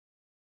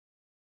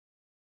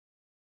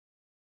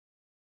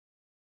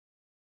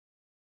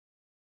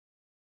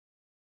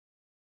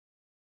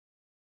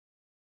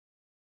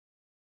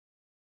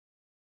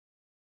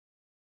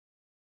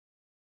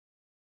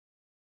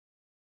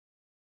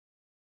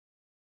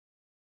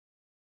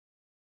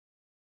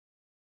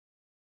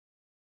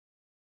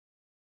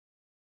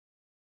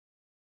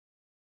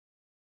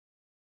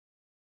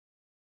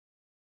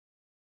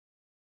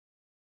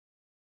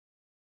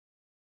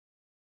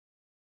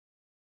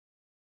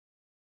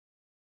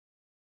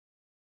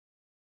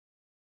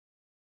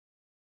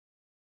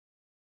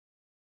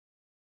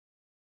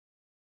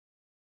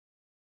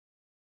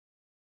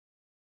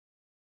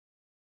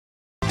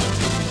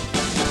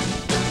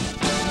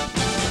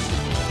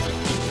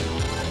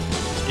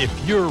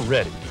If you're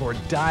ready for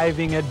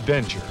diving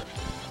adventure,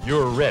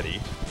 you're ready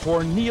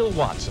for Neal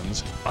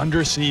Watson's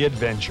Undersea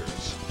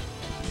Adventures.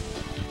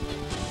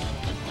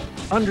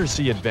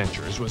 Undersea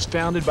Adventures was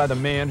founded by the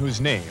man whose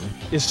name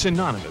is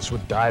synonymous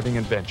with diving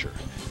adventure,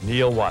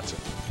 Neal Watson.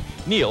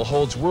 Neal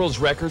holds world's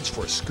records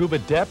for scuba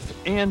depth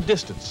and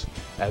distance,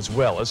 as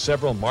well as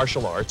several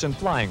martial arts and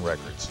flying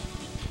records.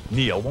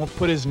 Neal won't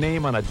put his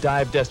name on a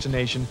dive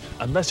destination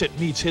unless it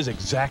meets his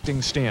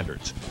exacting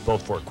standards,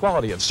 both for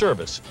quality of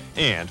service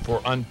and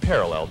for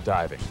unparalleled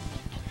diving.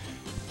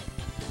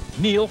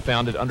 Neal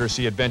founded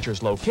Undersea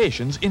Adventures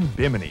locations in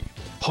Bimini,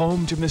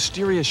 home to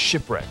mysterious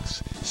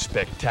shipwrecks,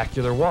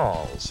 spectacular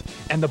walls,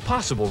 and the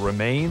possible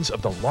remains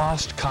of the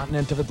lost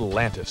continent of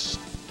Atlantis.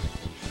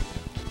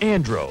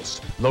 Andros,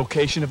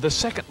 location of the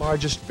second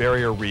largest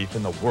barrier reef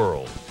in the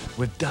world,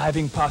 with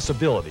diving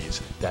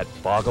possibilities that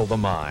boggle the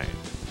mind.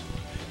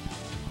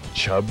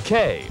 Chub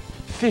Cay,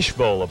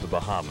 fishbowl of the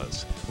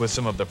Bahamas, with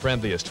some of the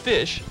friendliest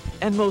fish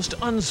and most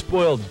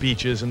unspoiled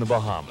beaches in the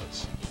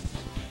Bahamas.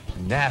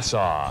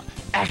 Nassau,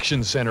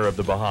 action center of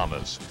the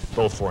Bahamas,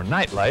 both for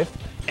nightlife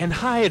and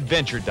high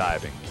adventure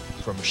diving,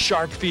 from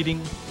shark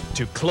feeding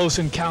to close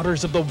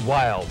encounters of the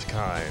wild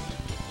kind.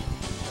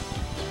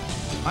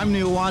 I'm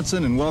Neal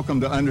Watson, and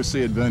welcome to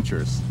Undersea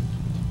Adventures.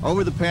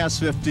 Over the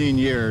past 15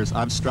 years,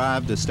 I've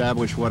strived to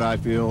establish what I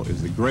feel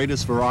is the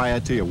greatest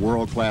variety of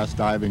world-class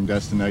diving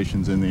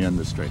destinations in the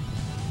industry.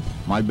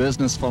 My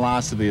business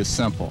philosophy is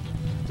simple: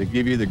 to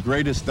give you the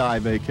greatest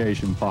dive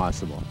vacation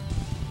possible.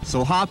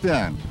 So hop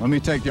in. Let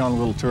me take you on a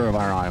little tour of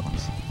our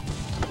islands.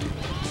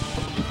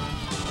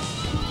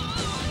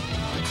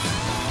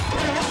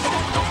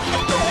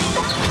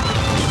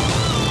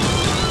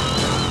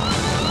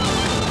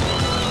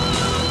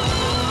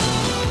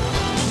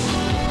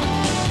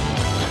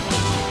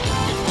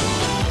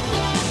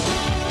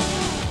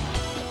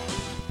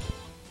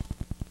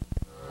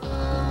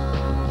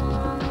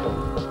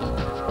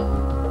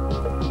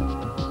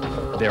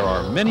 There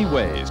are many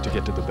ways to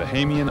get to the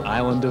Bahamian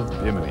island of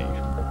Bimini.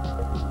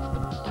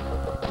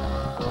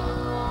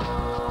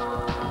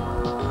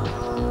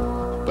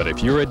 But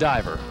if you're a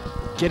diver,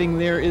 getting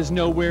there is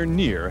nowhere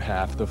near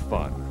half the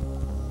fun.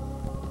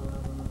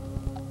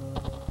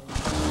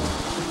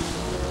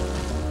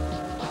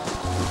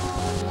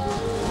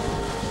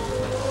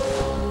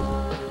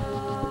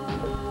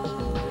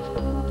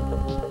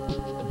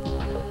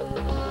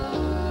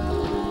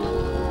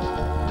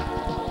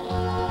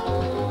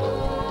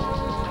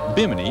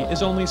 Bimini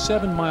is only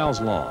 7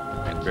 miles long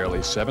and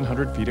barely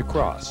 700 feet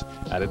across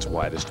at its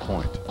widest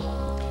point.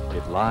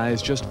 It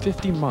lies just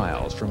 50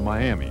 miles from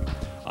Miami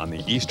on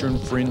the eastern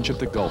fringe of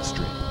the Gulf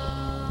Stream.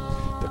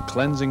 The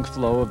cleansing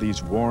flow of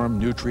these warm,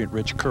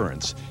 nutrient-rich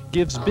currents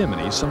gives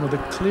Bimini some of the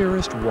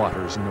clearest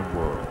waters in the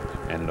world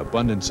and an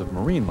abundance of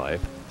marine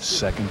life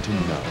second to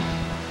none.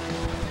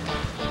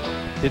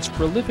 Its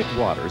prolific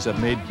waters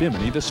have made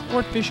Bimini the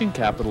sport fishing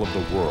capital of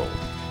the world.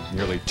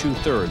 Nearly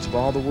 2/3 of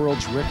all the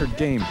world's record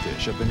game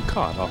fish have been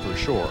caught off her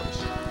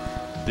shores.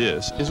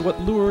 This is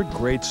what lured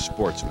great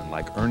sportsmen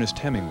like Ernest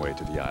Hemingway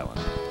to the island.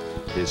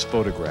 His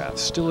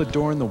photographs still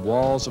adorn the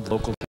walls of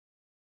local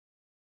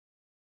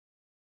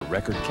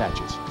record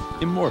catches,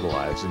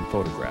 immortalized in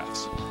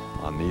photographs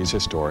on these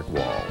historic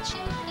walls.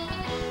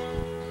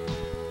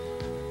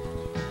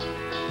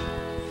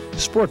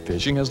 Sport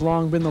fishing has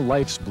long been the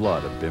life's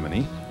blood of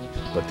Bimini,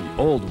 but the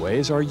old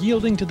ways are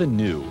yielding to the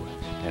new,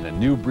 and a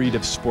new breed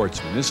of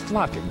sportsman is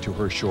flocking to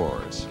her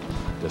shores,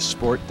 the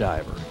sport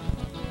diver.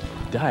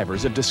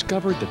 Divers have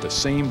discovered that the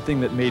same thing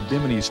that made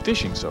Bimini's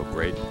fishing so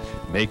great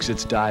makes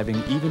its diving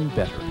even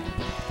better.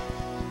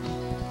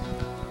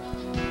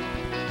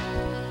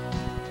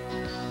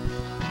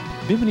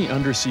 Bimini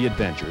Undersea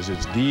Adventures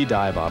is the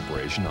dive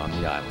operation on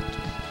the island,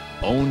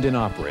 owned and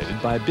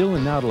operated by Bill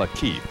and Naudala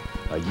Keith,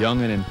 a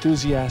young and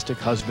enthusiastic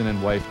husband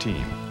and wife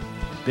team.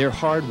 Their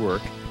hard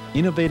work,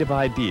 innovative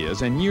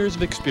ideas, and years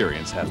of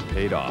experience have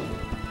paid off.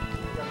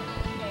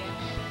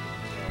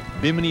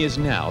 Bimini is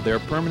now their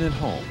permanent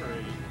home,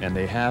 and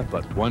they have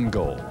but one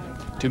goal: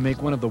 to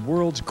make one of the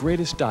world's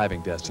greatest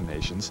diving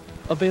destinations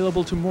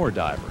available to more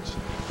divers,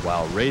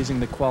 while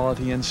raising the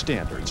quality and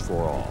standards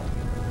for all.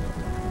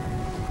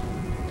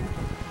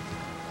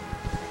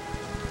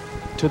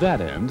 To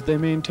that end, they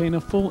maintain a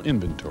full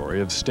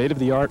inventory of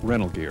state-of-the-art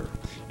rental gear,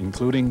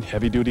 including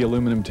heavy-duty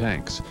aluminum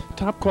tanks,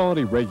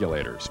 top-quality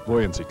regulators,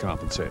 buoyancy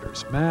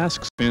compensators,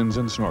 masks, fins,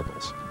 and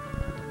snorkels.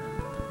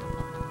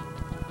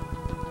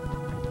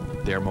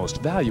 Their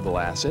most valuable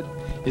asset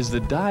is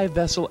the dive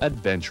vessel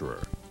Adventurer,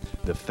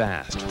 the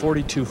fast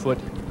 42-foot,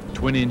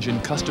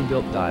 twin-engine,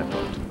 custom-built dive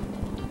boat.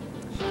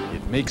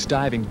 It makes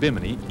diving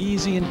Bimini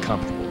easy and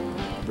comfortable,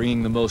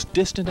 bringing the most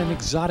distant and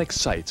exotic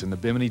sights in the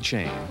Bimini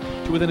chain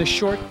to within a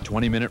short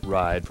 20-minute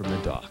ride from the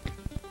dock.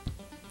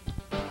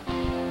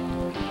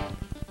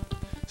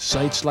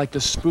 Sights like the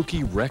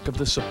spooky wreck of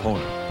the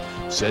Sapona,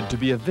 said to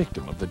be a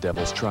victim of the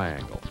Devil's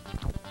Triangle.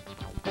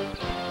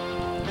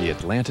 The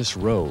Atlantis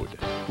Road,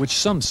 which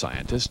some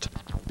scientists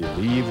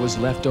believe was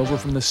left over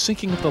from the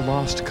sinking of the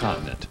lost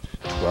continent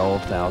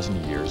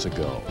 12,000 years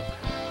ago.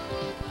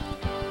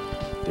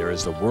 there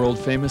is the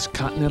world-famous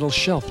Continental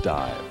Shelf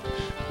Dive,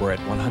 where at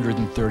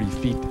 130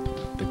 feet,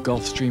 the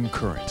Gulf Stream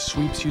current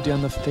sweeps you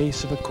down the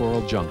face of a coral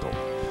jungle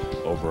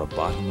over a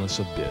bottomless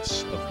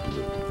abyss of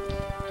blue.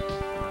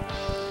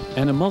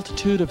 And a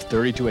multitude of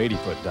 30 to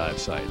 80-foot dive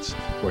sites,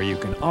 where you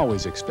can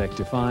always expect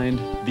to find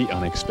the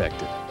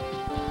unexpected.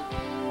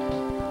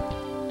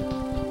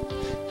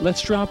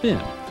 Let's drop in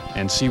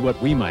and see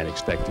what we might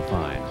expect to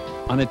find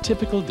on a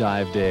typical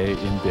dive day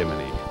in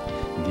Bimini,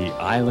 the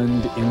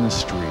island in the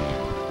stream.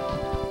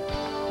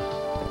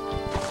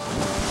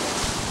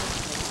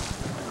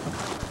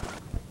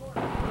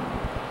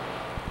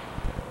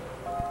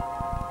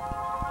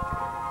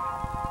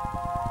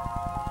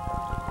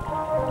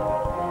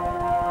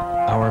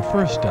 Our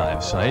first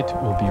dive site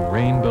will be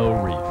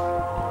Rainbow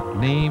Reef,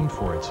 named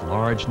for its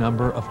large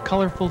number of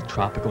colorful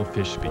tropical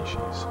fish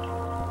species.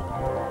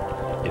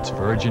 Its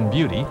virgin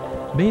beauty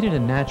made it a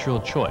natural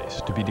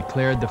choice to be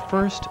declared the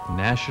first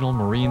national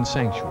marine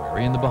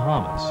sanctuary in the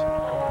Bahamas.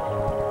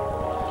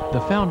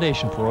 The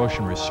Foundation for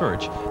Ocean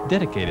Research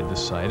dedicated the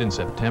site in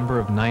September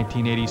of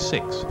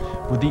 1986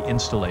 with the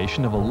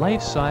installation of a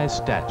life-size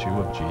statue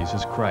of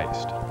Jesus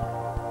Christ.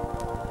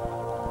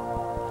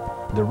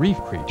 The reef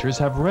creatures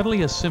have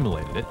readily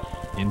assimilated it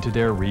into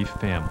their reef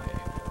family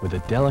with a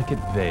delicate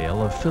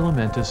veil of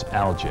filamentous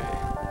algae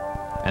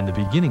and the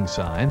beginning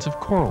signs of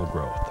coral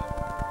growth.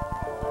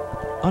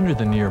 Under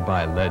the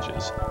nearby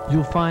ledges,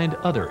 you'll find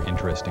other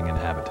interesting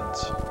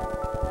inhabitants.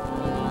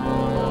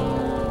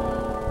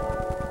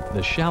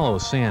 The shallow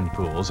sand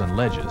pools and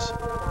ledges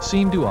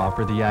seem to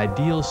offer the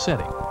ideal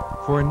setting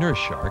for a nurse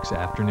shark's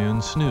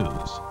afternoon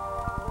snooze.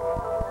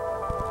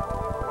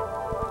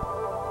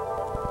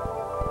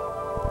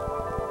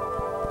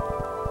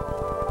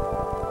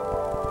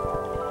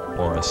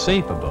 Or a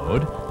safe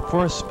abode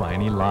for a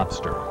spiny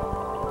lobster.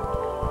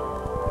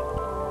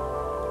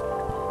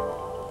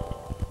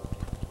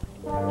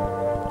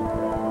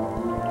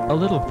 A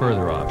little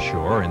further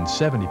offshore, in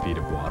 70 feet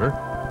of water,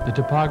 the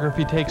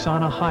topography takes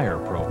on a higher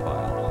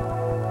profile.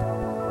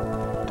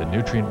 The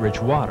nutrient-rich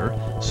water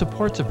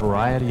supports a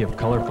variety of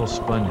colorful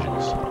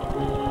sponges,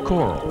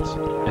 corals,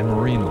 and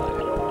marine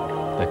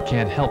life that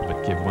can't help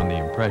but give one the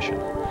impression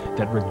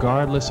that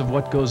regardless of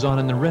what goes on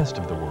in the rest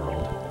of the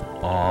world,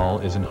 all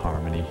is in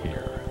harmony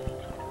here.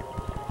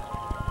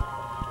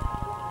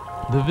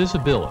 The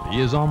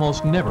visibility is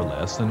almost never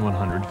less than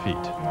 100 feet.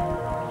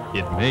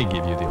 It may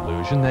give you the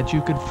illusion that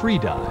you could free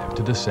dive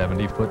to the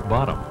 70-foot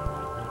bottom.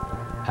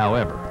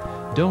 However,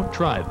 don't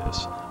try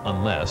this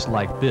unless,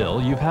 like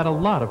Bill, you've had a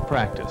lot of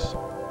practice.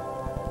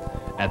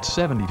 At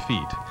 70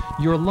 feet,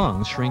 your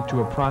lungs shrink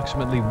to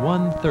approximately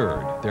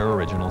 1/3 their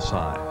original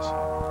size.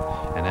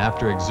 And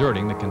after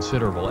exerting the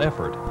considerable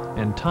effort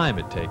and time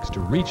it takes to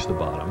reach the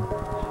bottom,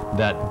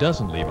 that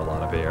doesn't leave a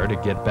lot of air to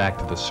get back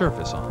to the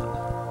surface on.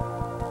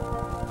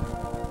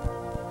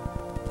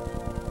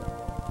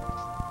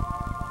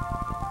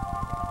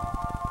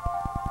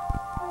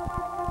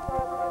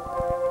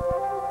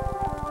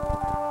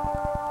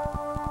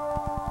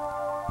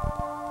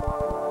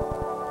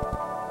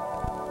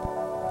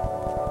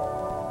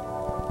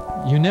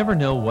 You never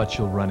know what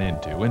you'll run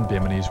into in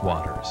Bimini's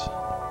waters.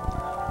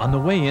 On the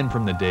way in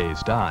from the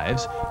day's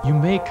dives, you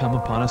may come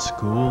upon a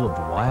school of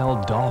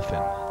wild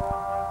dolphin.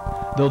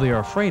 Though they are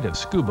afraid of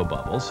scuba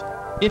bubbles,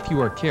 if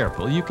you are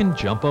careful, you can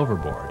jump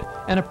overboard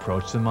and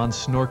approach them on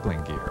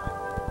snorkeling gear.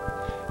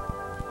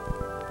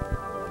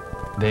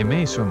 They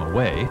may swim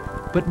away,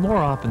 but more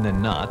often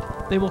than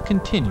not, they will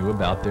continue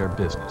about their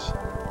business,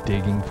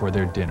 digging for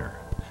their dinner,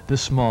 the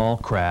small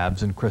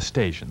crabs and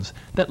crustaceans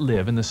that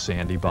live in the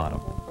sandy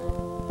bottom.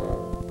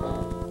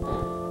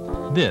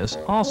 This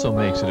also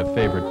makes it a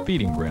favorite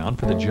feeding ground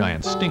for the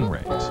giant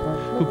stingrays,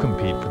 who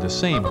compete for the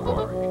same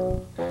quarry.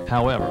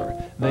 However,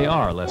 they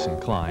are less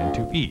inclined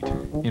to eat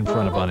in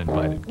front of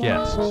uninvited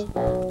guests.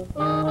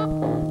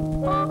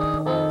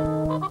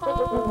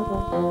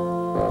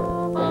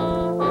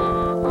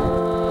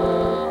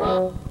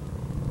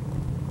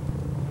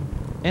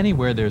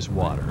 Anywhere there's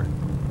water,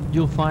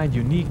 you'll find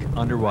unique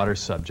underwater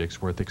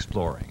subjects worth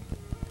exploring.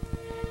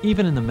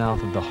 Even in the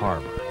mouth of the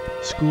harbor,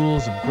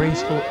 schools of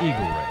graceful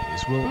eagle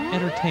rays will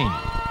entertain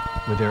you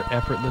with their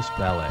effortless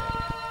ballet.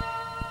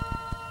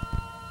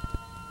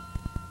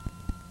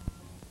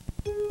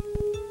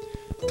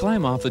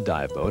 Climb off the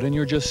dive boat and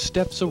you're just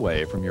steps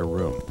away from your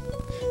room.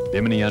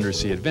 Bimini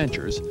Undersea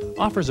Adventures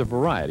offers a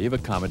variety of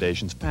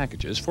accommodations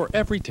packages for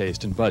every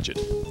taste and budget.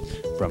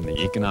 From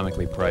the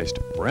economically priced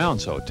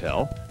Brown's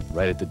Hotel,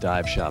 right at the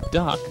dive shop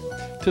dock,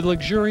 to the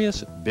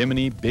luxurious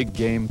Bimini Big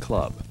Game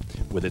Club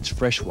with its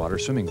freshwater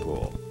swimming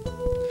pool.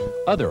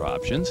 Other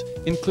options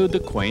include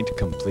the quaint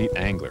Complete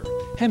Angler,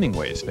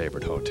 Hemingway's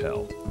favorite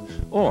hotel,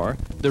 or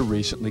the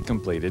recently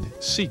completed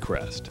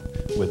Seacrest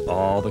with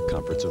all the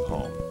comforts of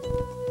home.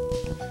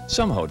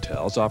 Some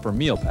hotels offer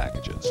meal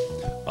packages.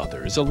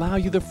 Others allow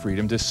you the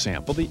freedom to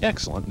sample the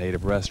excellent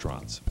native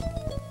restaurants.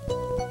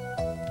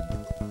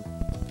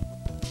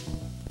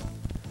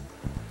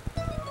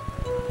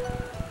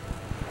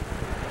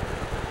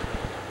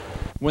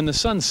 When the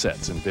sun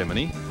sets in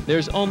Bimini,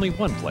 there's only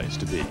one place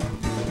to be: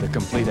 the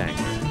complete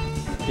angler.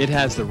 It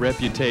has the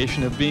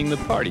reputation of being the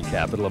party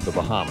capital of the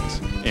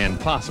Bahamas and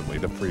possibly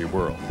the free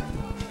world.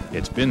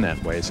 It's been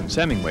that way since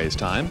Hemingway's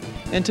time,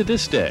 and to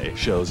this day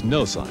shows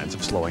no signs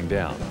of slowing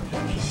down.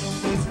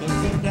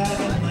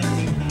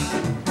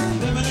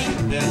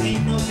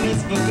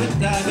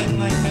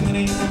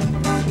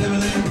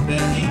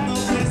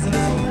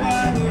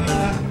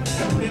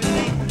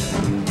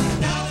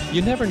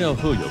 You never know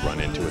who you'll run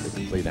into at the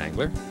Complete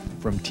Angler,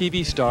 from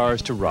TV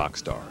stars to rock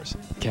stars,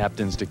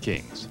 captains to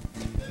kings.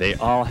 They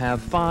all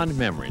have fond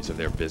memories of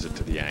their visit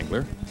to the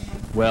angler.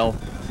 Well,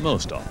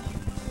 most all.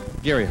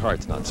 Gary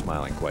Hart's not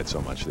smiling quite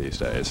so much these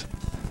days.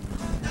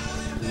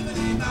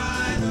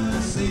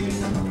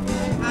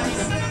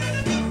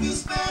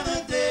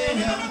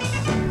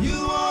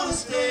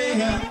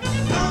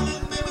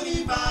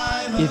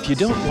 If you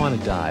don't want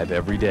to dive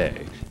every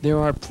day, there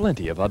are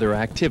plenty of other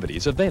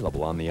activities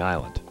available on the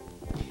island.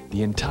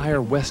 The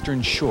entire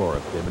western shore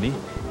of Bimini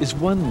is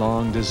one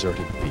long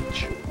deserted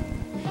beach.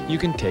 You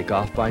can take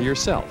off by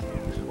yourself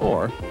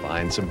or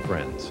find some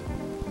friends.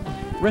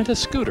 Rent a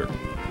scooter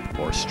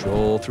or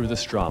stroll through the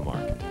straw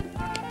market.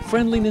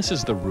 Friendliness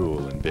is the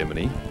rule in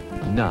Bimini,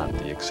 not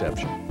the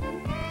exception.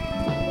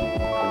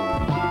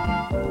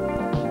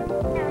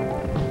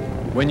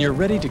 When you're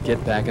ready to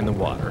get back in the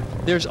water,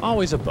 there's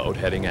always a boat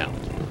heading out.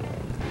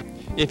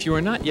 If you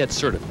are not yet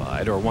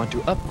certified or want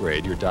to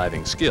upgrade your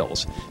diving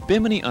skills,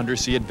 Bimini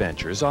Undersea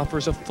Adventures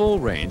offers a full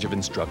range of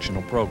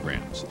instructional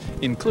programs,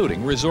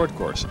 including resort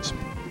courses.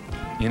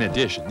 In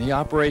addition, the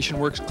operation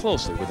works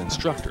closely with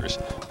instructors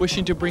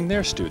wishing to bring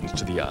their students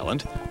to the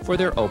island for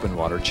their open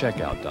water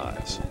checkout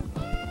dives.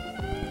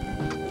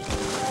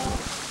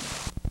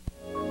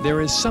 There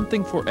is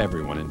something for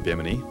everyone in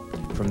Bimini,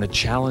 from the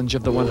challenge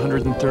of the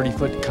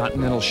 130-foot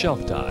continental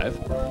shelf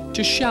dive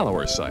to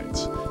shallower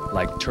sites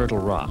like Turtle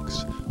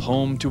Rocks,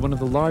 home to one of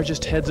the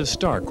largest heads of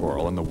star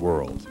coral in the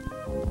world.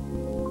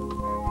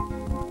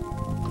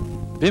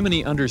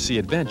 Bimini Undersea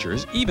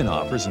Adventures even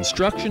offers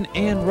instruction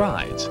and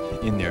rides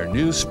in their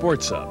new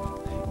sports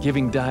hub,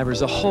 giving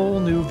divers a whole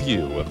new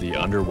view of the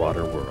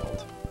underwater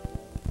world.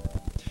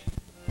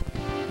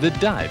 The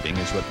diving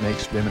is what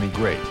makes Bimini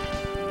great,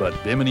 but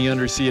Bimini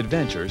Undersea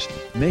Adventures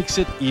makes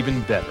it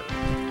even better.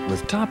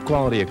 With top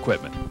quality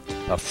equipment,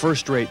 a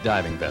first-rate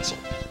diving vessel,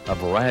 a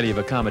variety of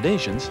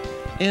accommodations,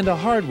 and a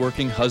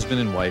hard-working husband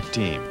and wife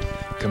team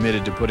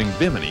committed to putting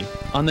Bimini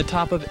on the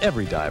top of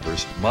every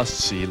diver's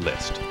must-see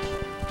list.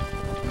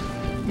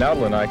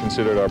 Naudel and I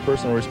consider it our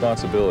personal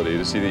responsibility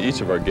to see that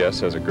each of our guests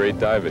has a great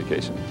dive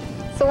vacation.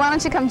 So why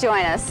don't you come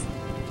join us?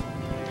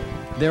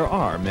 There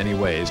are many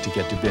ways to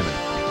get to Bimini.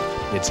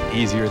 It's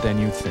easier than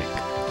you think.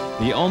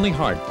 The only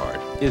hard part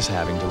is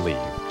having to leave.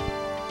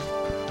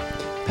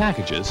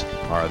 Packages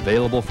are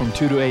available from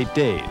 2 to 8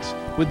 days,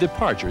 with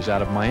departures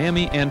out of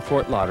Miami and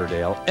Fort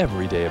Lauderdale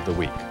every day of the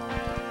week.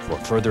 For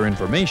further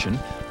information,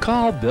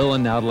 call Bill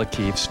and Naudel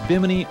O'Keefe's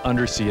Bimini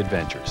Undersea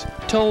Adventures,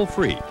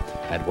 toll-free,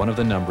 at one of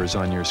the numbers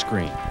on your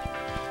screen.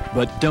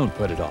 But don't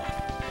put it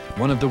off.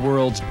 One of the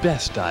world's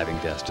best diving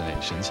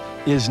destinations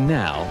is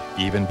now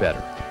even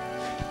better.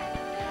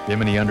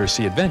 Bimini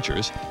Undersea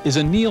Adventures is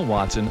a Neal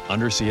Watson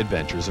Undersea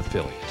Adventures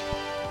affiliate.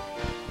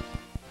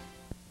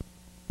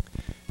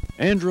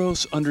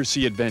 Andros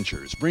Undersea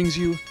Adventures brings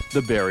you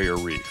the Barrier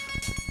Reef.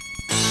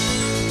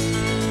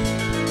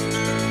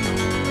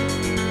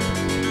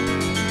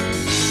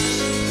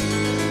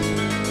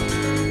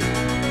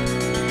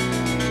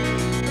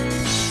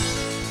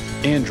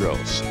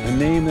 Andros, a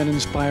name that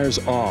inspires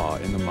awe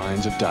in the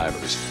minds of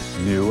divers,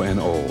 new and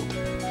old.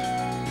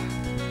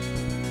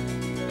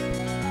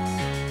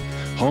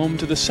 Home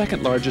to the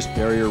second largest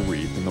barrier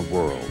reef in the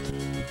world.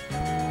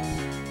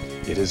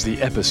 It is the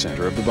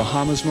epicenter of the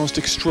Bahamas' most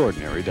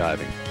extraordinary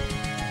diving.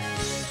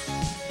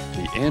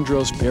 The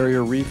Andros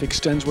Barrier Reef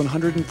extends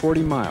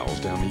 140 miles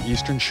down the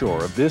eastern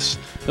shore of this,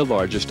 the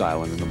largest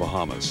island in the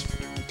Bahamas.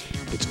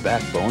 Its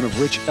backbone of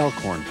rich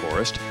elkhorn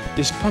forest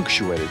is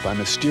punctuated by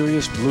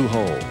mysterious blue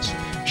holes,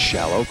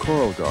 shallow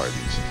coral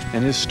gardens,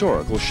 and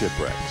historical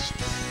shipwrecks.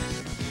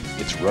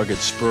 Its rugged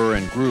spur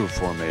and groove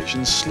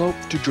formations slope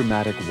to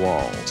dramatic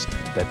walls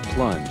that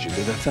plunge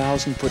into the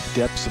 1,000-foot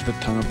depths of the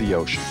tongue of the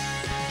ocean,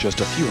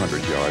 just a few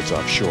hundred yards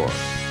offshore.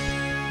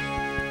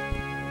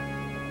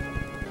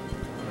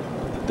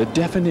 The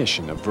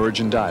definition of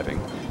virgin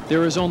diving,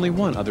 there is only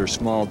one other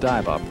small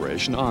dive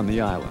operation on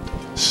the island,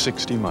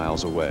 60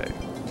 miles away.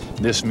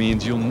 This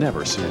means you'll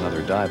never see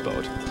another dive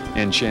boat,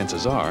 and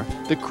chances are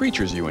the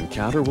creatures you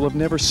encounter will have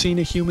never seen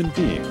a human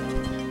being,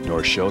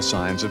 nor show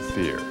signs of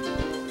fear.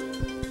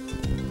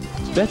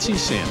 Betsy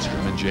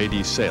Sandstrom and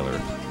J.D.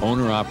 Saylor,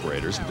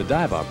 owner-operators of the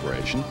dive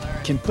operation,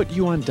 can put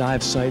you on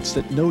dive sites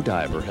that no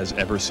diver has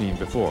ever seen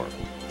before,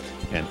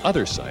 and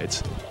other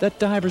sites that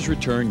divers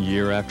return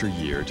year after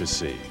year to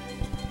see.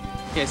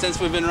 Okay,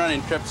 since we've been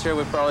running trips here,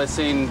 we've probably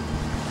seen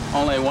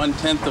only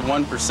 1/10 of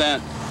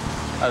 1%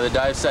 of the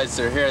dive sites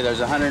that are here. There's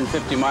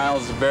 150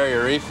 miles of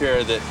barrier reef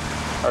here that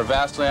are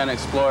vastly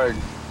unexplored.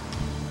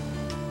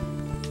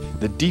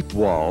 The deep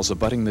walls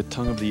abutting the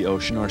tongue of the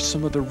ocean are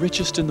some of the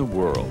richest in the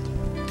world.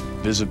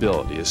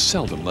 visibility is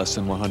seldom less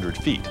than 100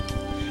 feet.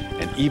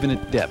 And even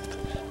at depth,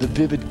 the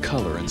vivid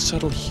color and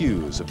subtle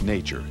hues of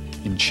nature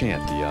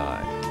enchant the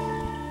eye.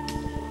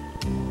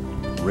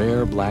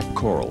 Rare black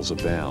corals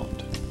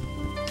abound.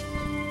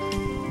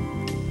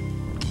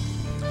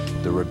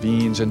 The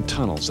ravines and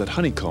tunnels that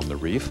honeycomb the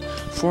reef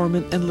form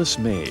an endless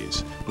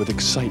maze with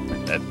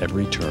excitement at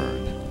every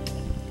turn.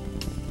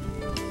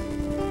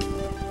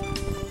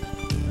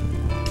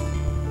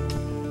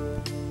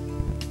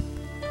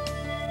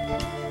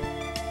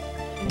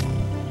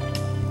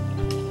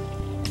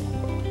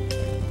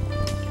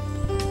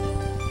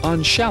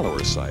 On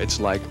shallower sites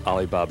like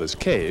Alibaba's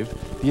cave,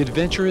 the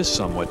adventure is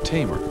somewhat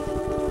tamer.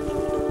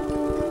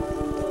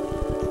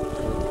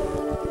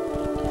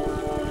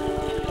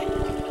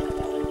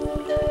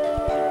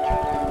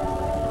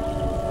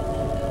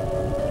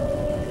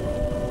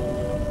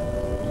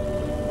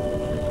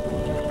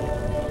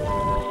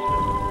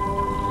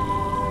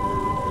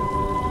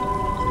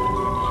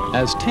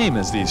 As tame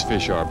as these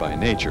fish are by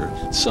nature,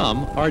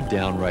 some are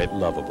downright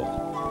lovable.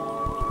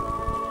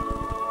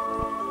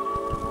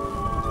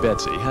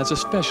 Betsy has a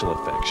special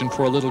affection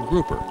for a little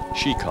grouper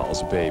she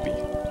calls Baby.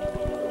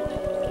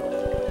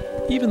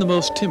 Even the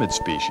most timid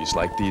species,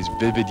 like these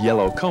vivid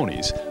yellow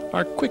conies,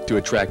 are quick to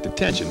attract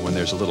attention when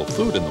there's a little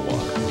food in the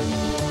water.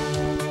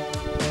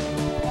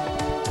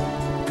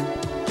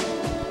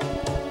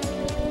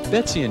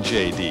 Betsy and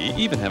JD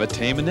even have a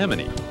tame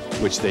anemone,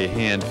 which they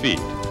hand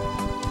feed.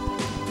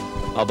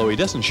 Although he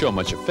doesn't show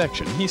much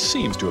affection, he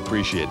seems to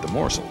appreciate the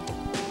morsel.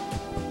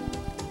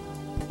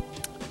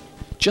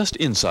 Just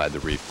inside the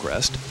reef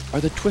crest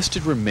are the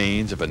twisted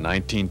remains of a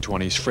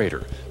 1920s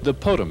freighter, the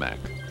Potomac,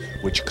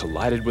 which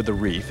collided with the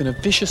reef in a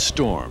vicious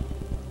storm.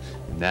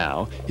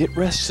 Now, it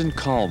rests in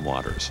calm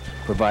waters,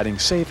 providing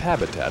safe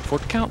habitat for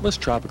countless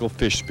tropical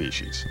fish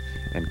species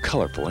and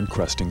colorful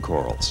encrusting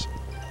corals.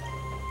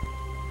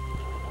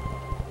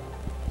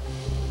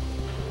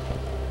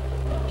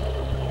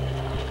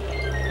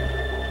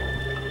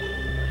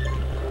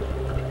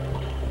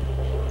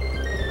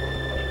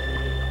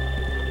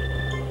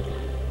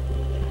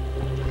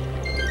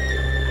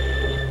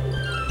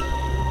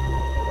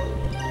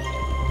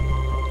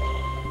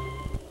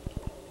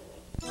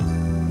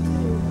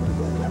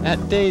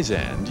 At day's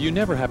end, you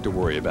never have to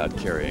worry about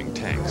carrying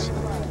tanks.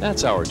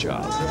 That's our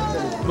job.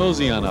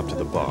 Mosey on up to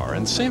the bar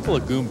and sample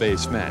a Goombay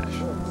smash.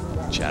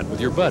 Chat with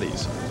your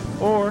buddies,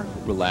 or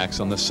relax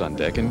on the sun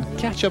deck and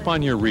catch up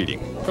on your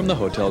reading from the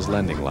hotel's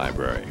lending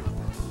library.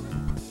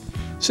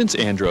 Since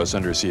Andros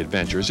Undersea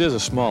Adventures is a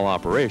small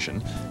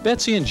operation,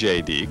 Betsy and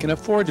JD can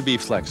afford to be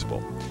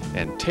flexible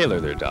and tailor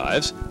their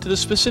dives to the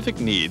specific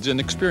needs and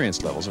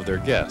experience levels of their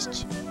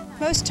guests.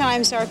 Most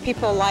times our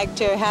people like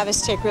to have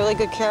us take really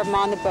good care of them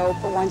on the boat,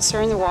 but once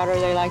they're in the water,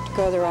 they like to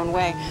go their own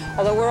way.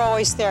 Although we're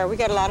always there. We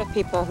get a lot of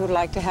people who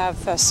like to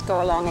have us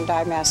go along and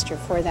dive master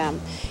for them.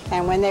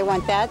 And when they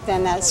want that,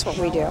 then that's what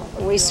we do.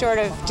 We sort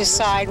of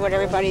decide what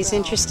everybody's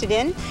interested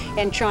in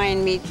and try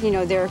and meet,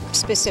 their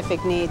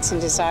specific needs and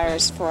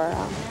desires for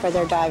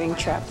their diving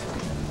trip.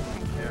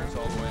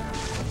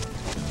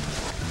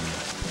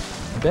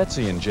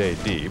 Betsy and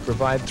JD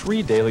provide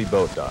 3 daily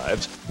boat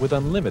dives with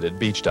unlimited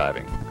beach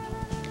diving,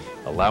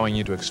 allowing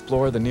you to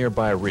explore the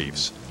nearby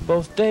reefs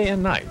both day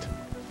and night.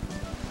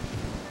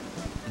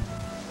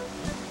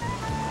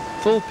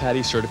 Full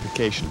PADI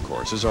certification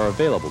courses are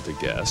available to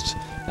guests,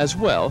 as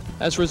well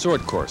as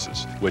resort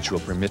courses, which will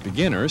permit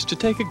beginners to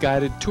take a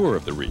guided tour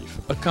of the reef,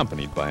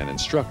 accompanied by an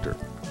instructor.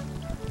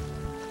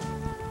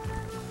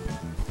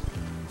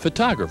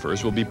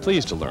 Photographers will be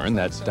pleased to learn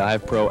that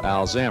Dive Pro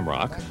Al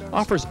Zamrock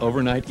offers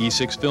overnight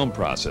E6 film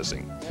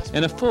processing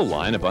and a full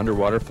line of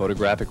underwater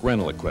photographic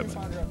rental equipment,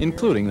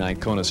 including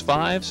Nikonus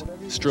 5s,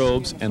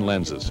 strobes, and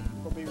lenses.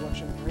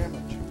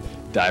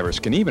 Divers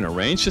can even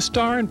arrange to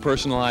star in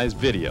personalized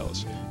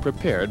videos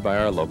prepared by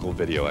our local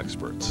video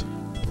experts.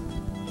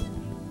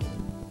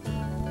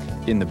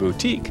 In the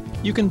boutique,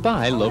 you can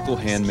buy local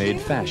handmade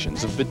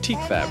fashions of batik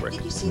fabric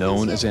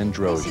known as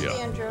androsia.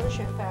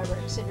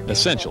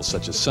 Essentials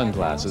such as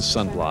sunglasses,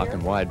 sunblock,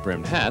 and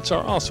wide-brimmed hats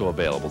are also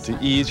available to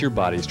ease your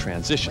body's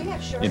transition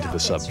into the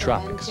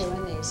subtropics.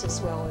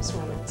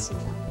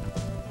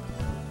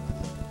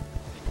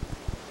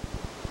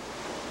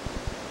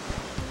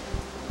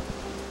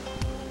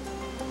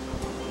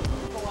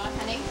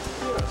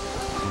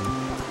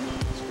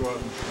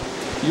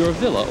 Your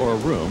villa or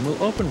room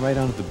will open right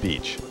onto the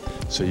beach,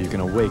 so you can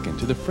awaken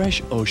to the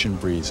fresh ocean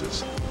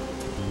breezes.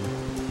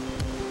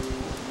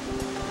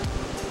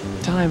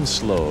 Time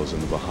slows in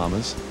the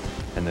Bahamas,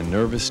 and the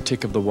nervous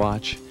tick of the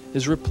watch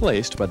is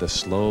replaced by the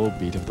slow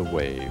beat of the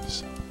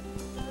waves.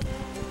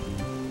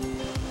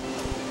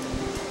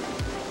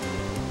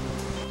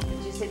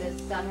 Did you see the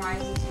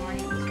sunrise this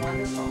morning? It was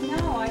wonderful.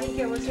 No, I think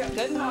it was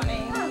good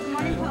morning. Oh, good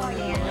morning,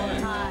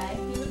 Pollyanna. Hi.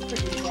 You look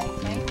pretty good.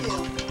 Thank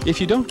you. If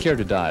you don't care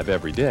to dive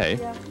every day,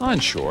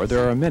 onshore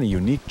there are many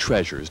unique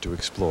treasures to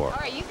explore. All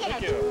right, you gonna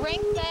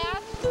drink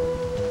that?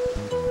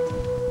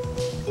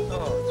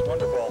 Oh, it's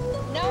wonderful.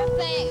 No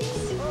thanks.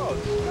 Oh,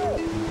 it's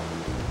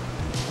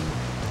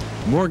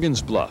good.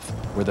 Morgan's Bluff,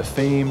 where the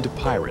famed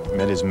pirate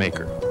met his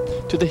maker,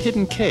 to the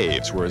hidden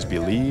caves where he is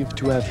believed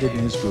to have hidden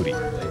his booty.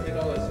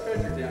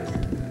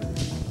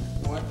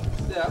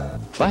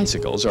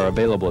 Bicycles are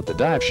available at the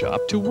dive shop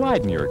to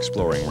widen your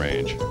exploring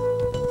range.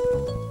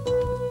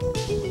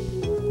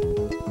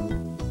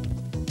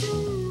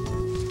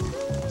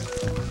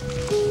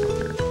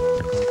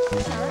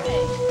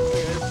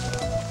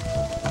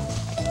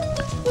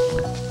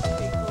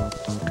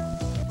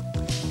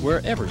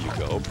 Wherever you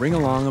go, bring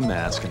along a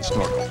mask and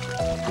snorkel.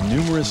 The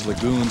numerous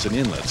lagoons and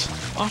inlets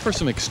offer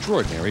some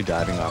extraordinary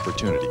diving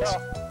opportunities.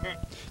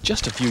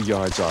 Just a few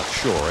yards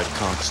offshore at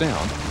Conch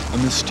Sound, a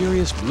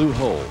mysterious blue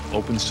hole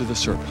opens to the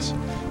surface,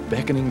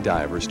 beckoning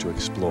divers to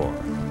explore.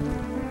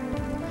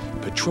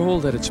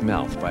 Patrolled at its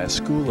mouth by a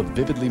school of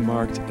vividly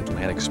marked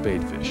Atlantic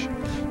spadefish,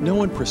 no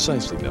one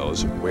precisely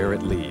knows where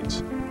it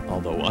leads,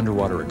 although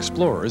underwater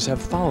explorers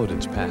have followed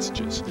its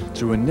passages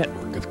through a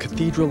network of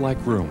cathedral-like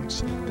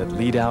rooms that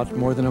lead out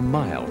more than a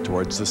mile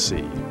towards the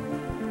sea.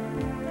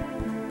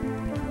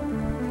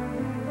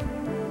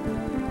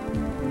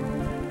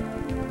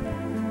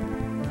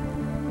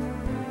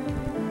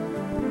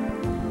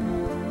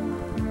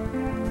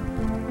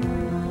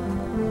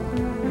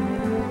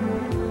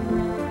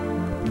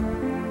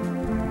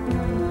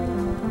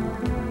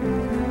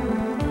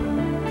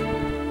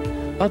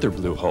 Other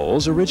blue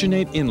holes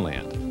originate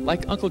inland,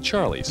 like Uncle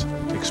Charlie's,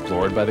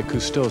 explored by the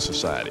Cousteau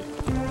Society.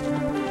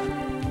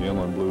 The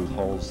inland blue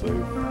holes, they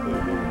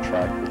even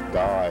track with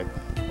dye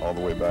all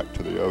the way back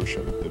to the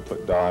ocean. They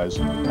put dyes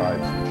in the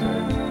tides and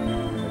change,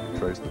 and they can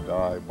trace the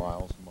dye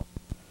miles and miles.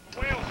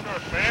 Whale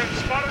shark, man.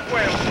 Spotted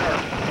whale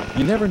shark.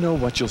 You never know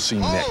what you'll see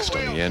next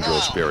on the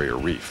Andros Barrier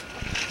Reef.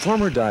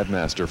 Former dive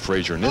master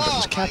Fraser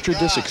Nivens captured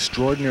this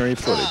extraordinary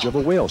footage of a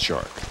whale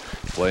shark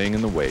playing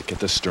in the wake at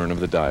the stern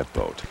of the dive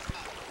boat.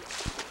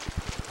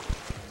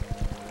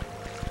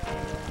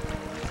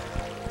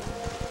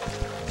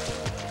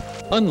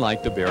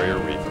 Unlike the Barrier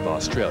Reef of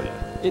Australia,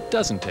 it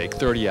doesn't take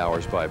 30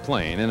 hours by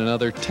plane and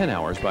another 10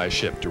 hours by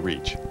ship to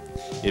reach.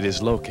 It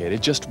is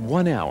located just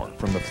 1 hour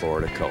from the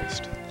Florida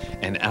coast,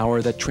 an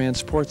hour that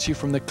transports you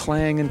from the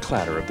clang and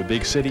clatter of the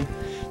big city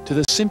to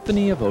the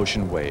symphony of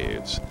ocean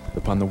waves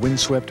upon the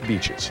windswept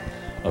beaches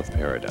of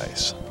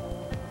paradise.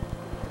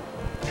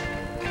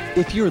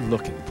 If you're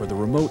looking for the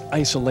remote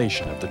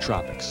isolation of the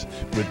tropics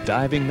with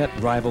diving that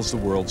rivals the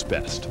world's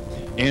best,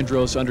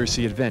 Andros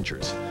Undersea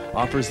Adventures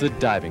offers the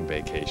diving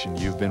vacation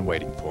you've been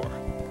waiting for.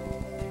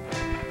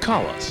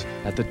 Call us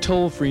at the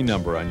toll-free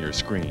number on your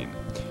screen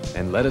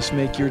and let us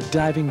make your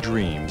diving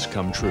dreams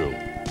come true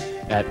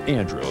at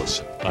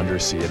Andros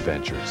Undersea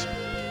Adventures.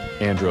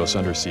 Andros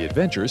Undersea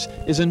Adventures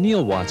is a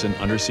Neal Watson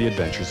Undersea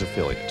Adventures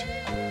affiliate.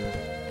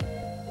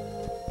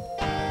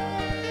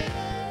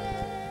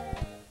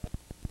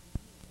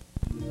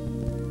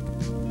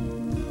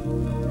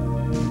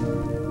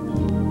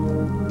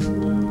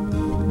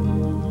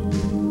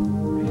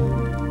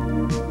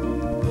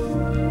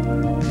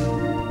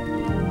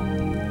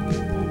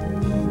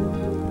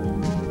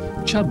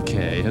 Chub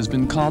Cay has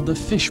been called the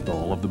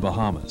fishbowl of the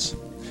Bahamas,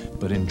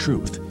 but in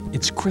truth,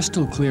 its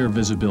crystal clear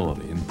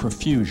visibility and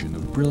profusion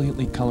of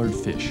brilliantly colored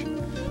fish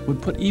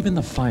would put even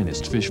the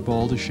finest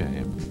fishbowl to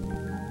shame.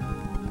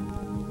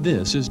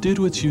 This is due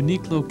to its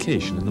unique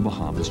location in the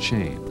Bahamas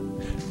chain,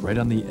 right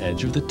on the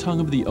edge of the tongue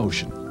of the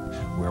ocean,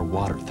 where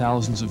water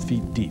thousands of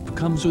feet deep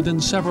comes within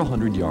several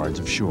hundred yards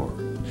of shore,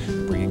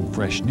 bringing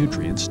fresh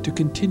nutrients to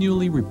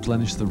continually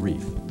replenish the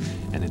reef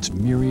and its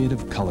myriad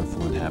of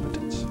colorful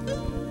inhabitants.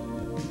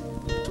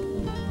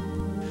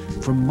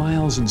 From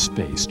miles in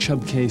space,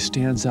 Chub Cay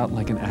stands out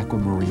like an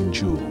aquamarine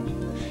jewel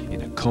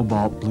in a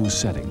cobalt blue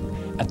setting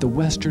at the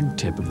western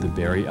tip of the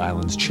Berry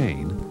Islands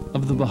chain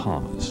of the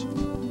Bahamas.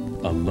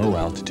 A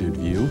low-altitude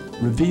view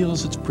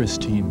reveals its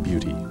pristine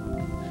beauty.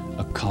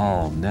 A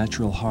calm,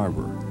 natural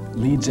harbor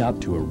leads out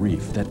to a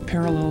reef that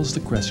parallels the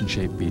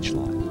crescent-shaped beach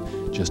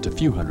line, just a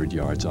few hundred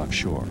yards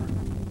offshore.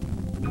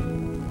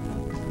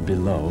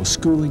 Below,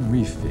 schooling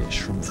reef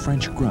fish from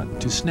French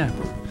grunt to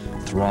snapper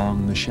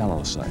throng the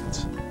shallow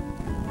sites,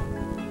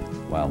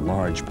 while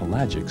large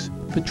pelagics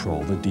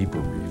patrol the deeper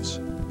reefs.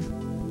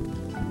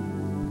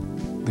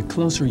 The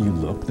closer you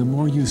look, the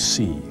more you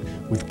see,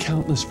 with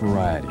countless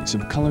varieties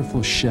of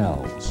colorful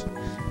shells,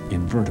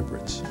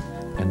 invertebrates,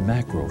 and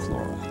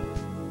macroflora.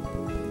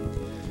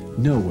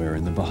 Nowhere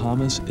in the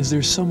Bahamas is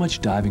there so much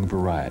diving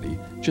variety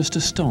just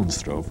a stone's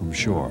throw from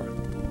shore.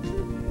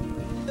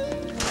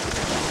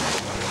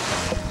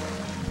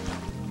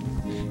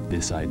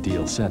 This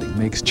ideal setting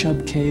makes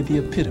Chub Cay the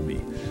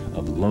epitome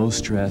of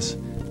low-stress,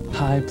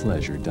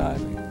 high-pleasure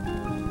diving.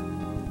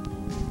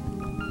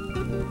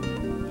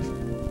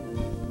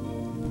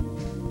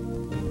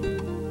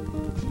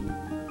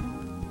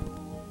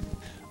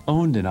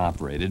 Owned and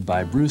operated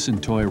by Bruce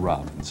and Toy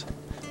Robbins,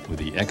 with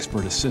the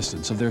expert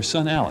assistance of their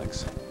son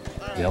Alex,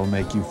 they'll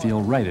make you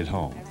feel right at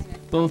home,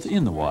 both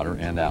in the water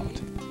and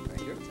out.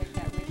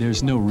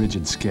 There's no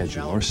rigid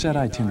schedule or set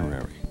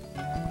itinerary.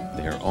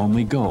 Their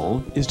only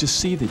goal is to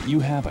see that you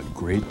have a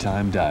great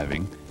time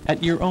diving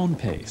at your own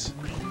pace,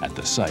 at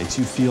the sites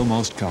you feel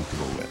most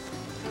comfortable with.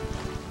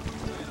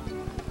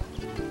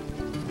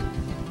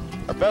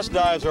 Our best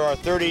dives are our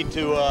 30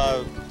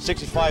 to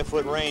 65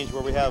 foot range,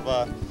 where we have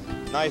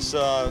nice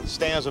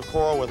stands of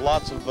coral with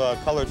lots of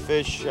colored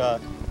fish,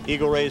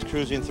 eagle rays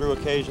cruising through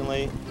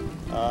occasionally,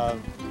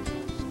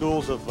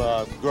 schools of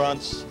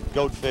grunts,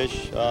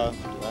 goatfish,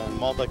 and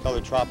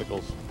multicolored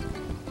tropicals.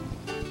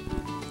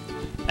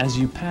 As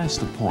you pass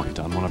the point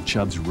on one of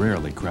Chubb's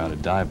rarely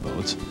crowded dive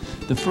boats,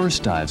 the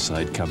first dive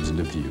site comes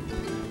into view,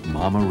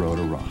 Mama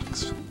Rhoda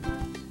Rocks.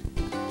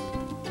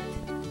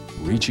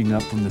 Reaching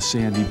up from the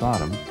sandy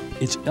bottom,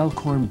 its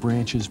elkhorn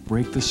branches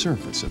break the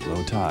surface at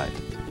low tide.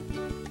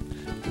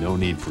 No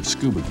need for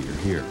scuba gear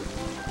here.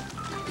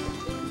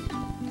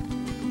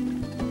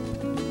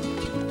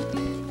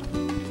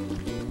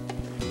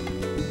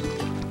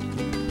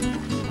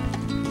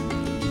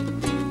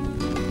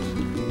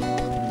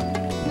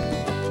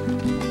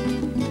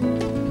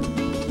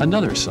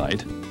 Another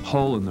site,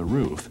 Hole in the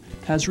Roof,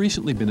 has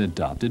recently been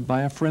adopted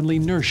by a friendly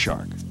nurse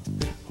shark,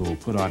 who will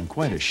put on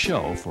quite a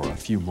show for a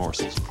few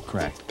morsels of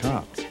cracked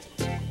conch.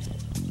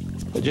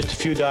 Just a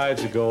few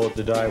dives ago, at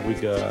the dive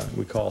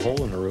we call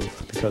Hole in the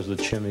Roof, because the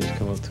chimneys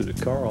come up through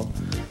the coral,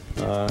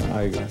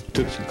 I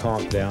took some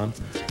conch down,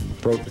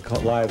 broke the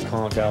live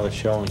conch out of the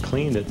shell and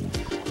cleaned it,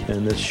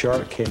 and this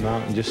shark came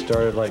out and just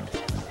started like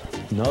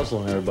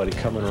nuzzling everybody,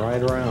 coming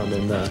right around,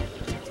 and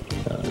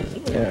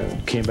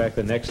came back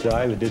the next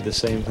dive and did the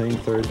same thing,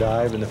 third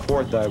dive, and the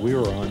fourth dive we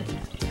were on,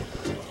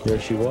 there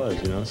she was,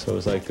 you know. So it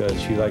was like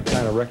she like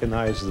kind of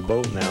recognized the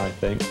boat now, I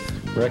think.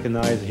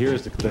 Recognized,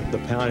 here's the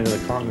pounding of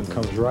the conch, and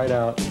comes right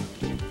out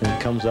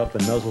and comes up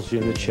and nuzzles you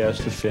in the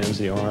chest, the fins,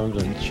 the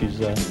arms, and she's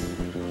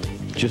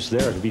just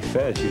there to be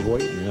fed. She's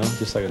waiting, you know,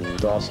 just like a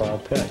docile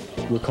pet.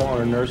 We're calling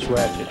her Nurse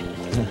Ratchet.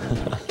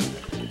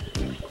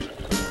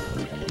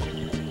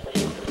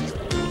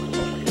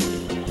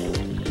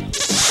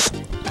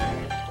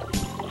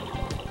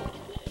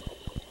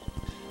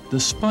 The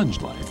sponge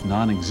life,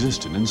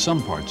 non-existent in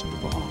some parts of the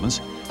Bahamas,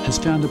 has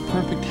found a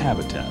perfect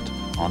habitat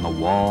on the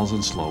walls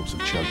and slopes of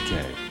Chub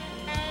Cay.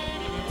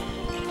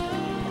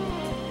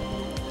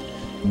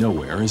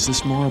 Nowhere is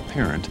this more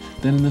apparent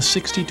than in the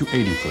 60 to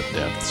 80 foot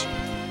depths.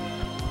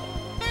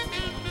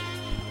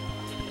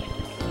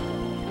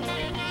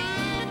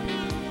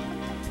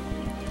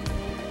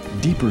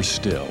 Deeper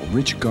still,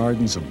 rich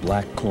gardens of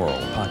black coral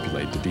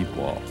populate the deep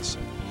walls,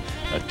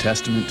 a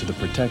testament to the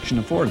protection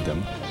afforded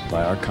them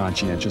by our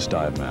conscientious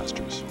dive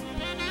masters.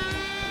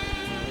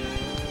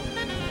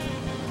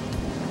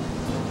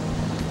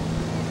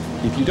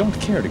 If you don't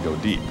care to go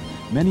deep,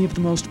 many of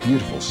the most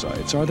beautiful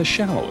sites are the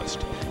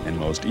shallowest and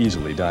most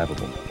easily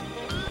diveable.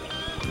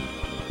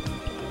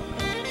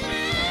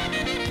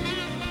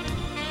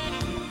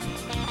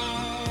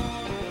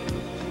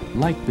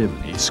 Like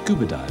Bimini,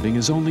 scuba diving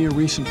is only a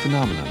recent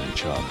phenomenon in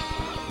Chub.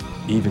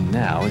 Even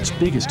now, its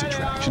biggest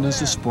attraction is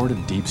the sport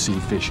of deep-sea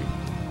fishing.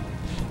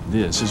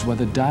 This is why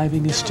the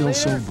diving is still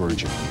so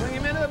virgin. Bring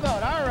him into the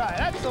boat. All right,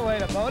 that's the way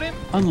to boat him.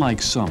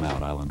 Unlike some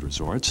out-island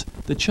resorts,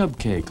 the Chub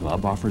Cay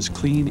Club offers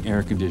clean,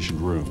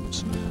 air-conditioned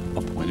rooms,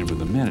 appointed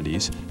with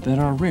amenities that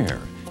are rare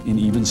in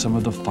even some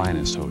of the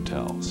finest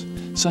hotels,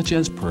 such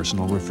as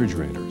personal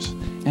refrigerators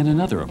and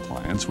another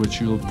appliance which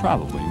you'll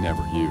probably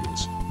never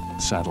use,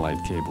 satellite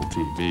cable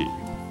TV.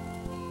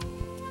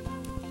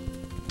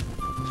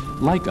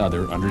 Like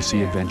other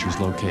Undersea Adventures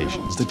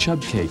locations, the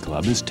Chub Cay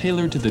Club is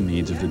tailored to the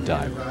needs of the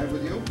diver.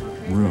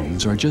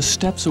 Rooms are just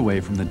steps away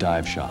from the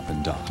dive shop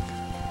and dock,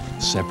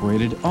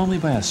 separated only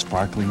by a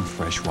sparkling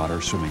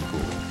freshwater swimming pool,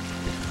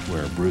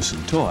 where Bruce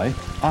and Toy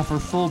offer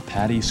full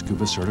PADI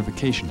scuba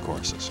certification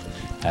courses,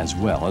 as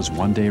well as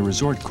one-day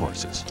resort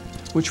courses,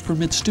 which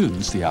permit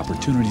students the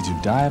opportunity to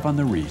dive on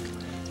the reef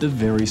the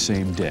very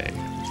same day,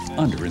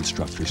 under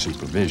instructor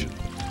supervision.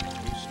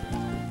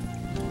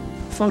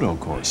 Photo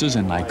courses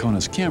and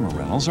Nikonus camera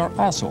rentals are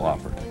also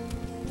offered.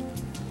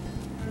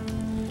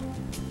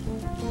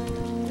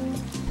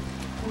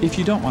 If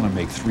you don't want to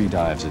make 3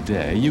 dives a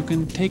day, you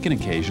can take an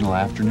occasional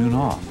afternoon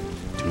off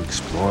to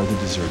explore the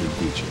deserted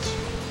beaches.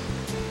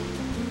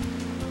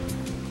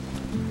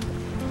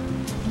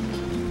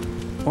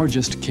 Or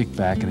just kick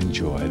back and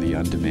enjoy the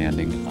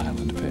undemanding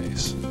island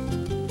pace.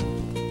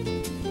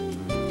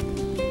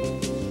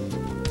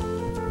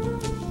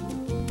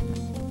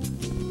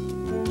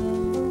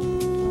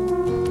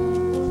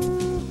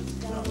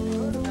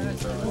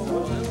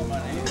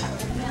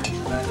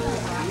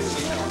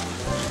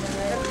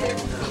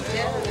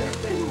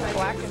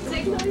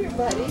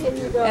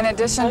 In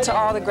addition to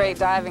all the great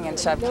diving in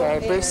Chub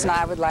Cay, Bruce and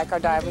I would like our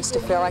divers to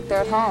feel like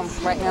they're at home,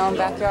 right in their own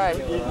backyard.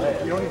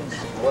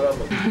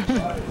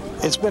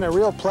 It's been a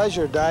real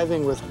pleasure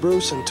diving with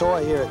Bruce and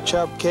Toy here at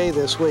Chub Cay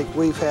this week.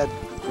 We've had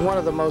one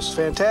of the most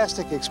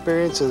fantastic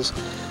experiences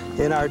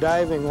in our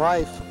diving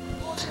life.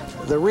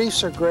 The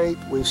reefs are great.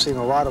 We've seen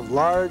a lot of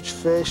large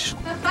fish.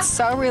 It's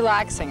so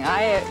relaxing.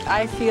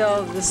 I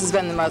feel this has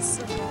been the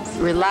most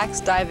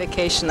relaxed dive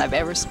vacation I've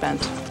ever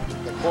spent.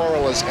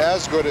 Coral is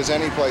as good as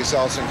any place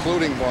else,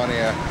 including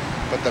Bonaire,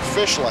 but the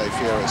fish life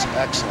here is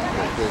excellent.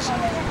 There's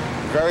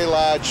very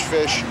large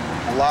fish,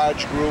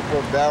 large group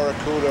of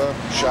barracuda,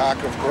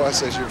 shark, of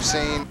course, as you've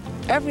seen.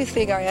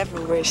 everything I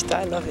ever wished.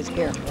 I love it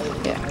here.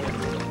 Yeah.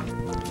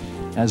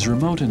 As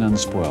remote and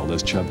unspoiled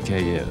as Chub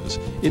Cay is,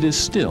 it is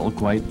still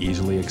quite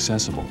easily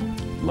accessible.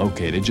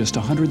 Located just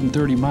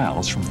 130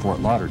 miles from Fort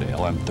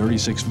Lauderdale and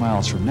 36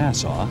 miles from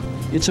Nassau,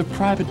 it's a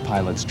private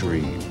pilot's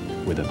dream,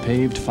 with a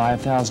paved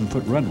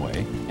 5,000-foot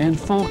runway and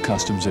full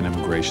customs and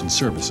immigration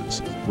services,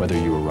 whether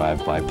you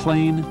arrive by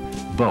plane,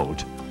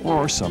 boat,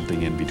 or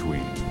something in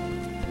between.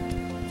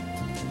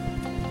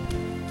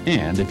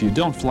 And if you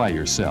don't fly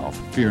yourself,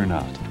 fear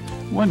not.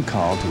 One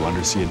call to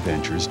Undersea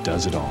Adventures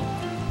does it all,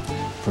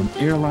 from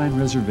airline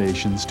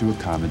reservations to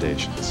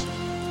accommodations.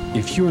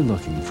 If you're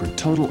looking for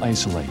total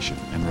isolation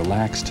and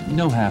relaxed,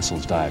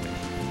 no-hassles diving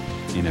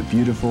in a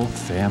beautiful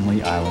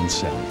family island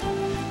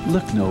setting,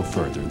 look no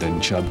further than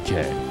Chub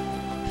Cay.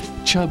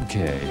 Chub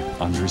Cay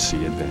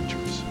Undersea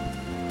Adventures.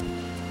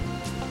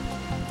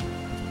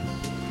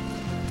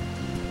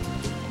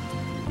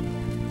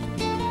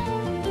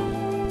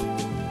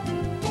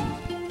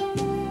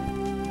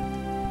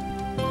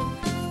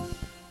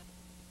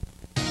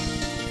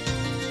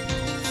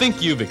 Think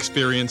you've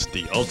experienced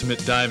the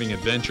ultimate diving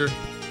adventure?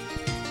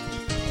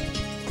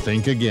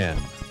 Think again.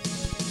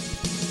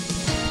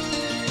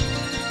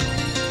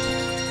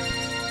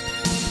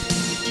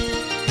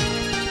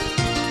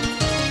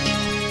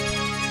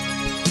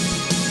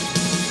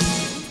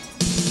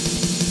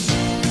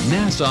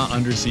 Nassau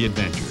Undersea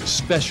Adventures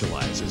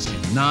specializes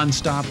in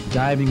non-stop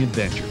diving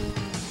adventure.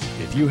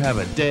 If you have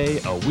a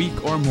day, a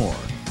week, or more,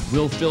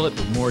 we'll fill it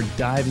with more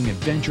diving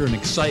adventure and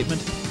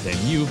excitement than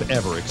you've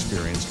ever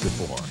experienced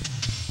before.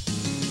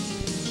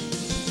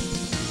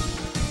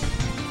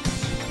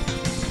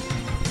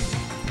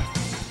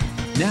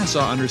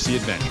 Nassau Undersea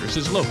Adventures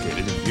is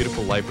located in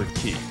beautiful Lippert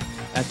Key,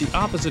 at the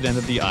opposite end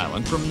of the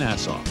island from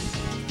Nassau.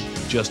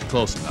 Just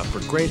close enough for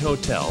great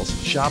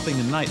hotels, shopping,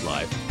 and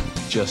nightlife,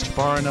 just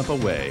far enough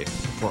away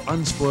for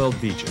unspoiled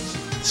beaches,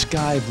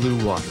 sky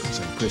blue waters,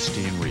 and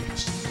pristine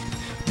reefs.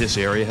 This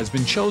area has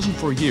been chosen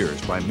for years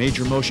by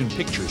major motion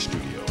picture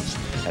studios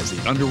as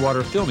the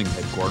underwater filming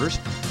headquarters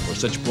for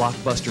such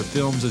blockbuster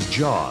films as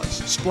Jaws,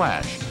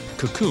 Splash,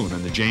 Cocoon,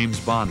 and the James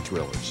Bond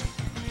thrillers.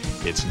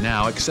 It's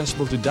now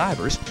accessible to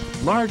divers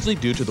largely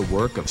due to the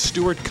work of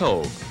Stuart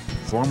Cove,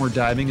 former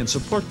diving and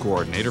support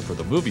coordinator for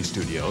the movie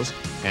studios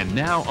and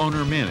now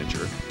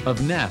owner-manager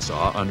of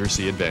Nassau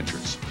Undersea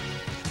Adventures.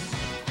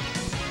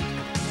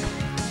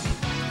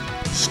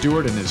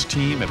 Stuart and his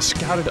team have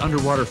scouted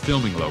underwater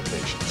filming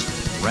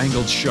locations,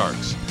 wrangled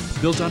sharks,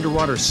 built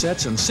underwater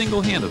sets, and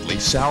single-handedly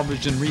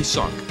salvaged and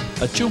resunk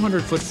a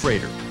 200-foot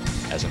freighter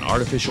as an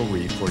artificial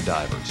reef for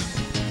divers.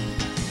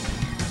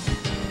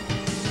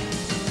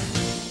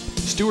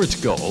 Stuart's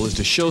goal is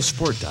to show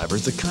sport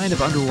divers the kind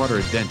of underwater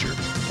adventure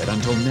that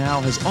until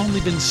now has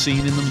only been seen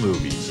in the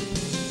movies.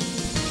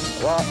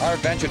 Well, our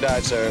adventure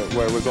dives are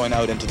where we're going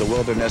out into the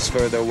wilderness,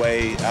 further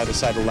away, out of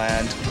sight of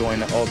land,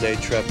 going all-day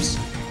trips,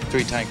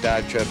 3-tank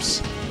dive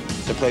trips,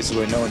 to places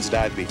where no one's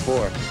dived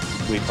before.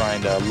 We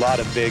find a lot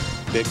of big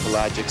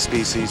pelagic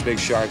species, big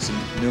sharks,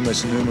 and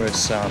numerous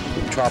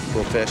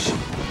tropical fish.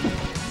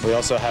 We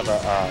also have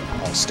a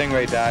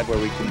stingray dive where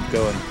we can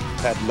go and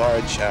pet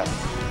large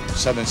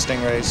southern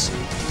stingrays.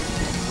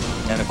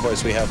 And of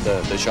course we have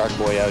the shark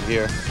buoy out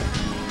here,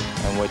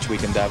 in which we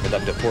can dive with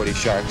up to 40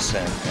 sharks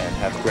and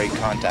have great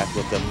contact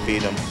with them,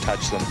 feed them,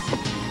 touch them,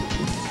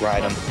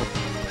 ride them.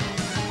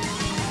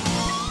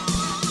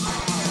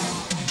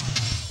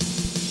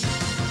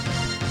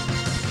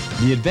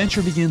 The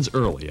adventure begins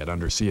early at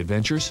Undersea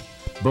Adventures.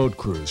 Boat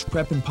crews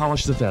prep and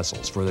polish the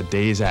vessels for the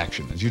day's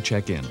action as you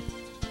check in.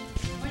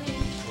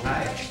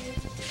 Hi.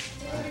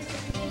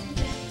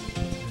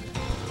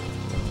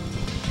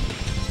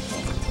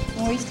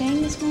 Where are we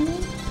staying this morning?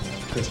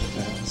 Crystal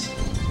Palace.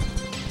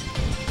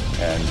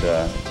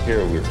 And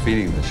here we're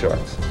feeding the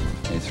sharks.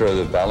 And you throw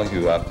the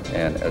ballyhoo up,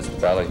 and as the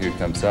ballyhoo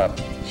comes up,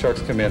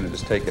 sharks come in and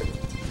just take it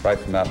right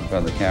from out in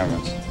front of the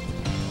cameras,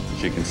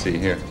 as you can see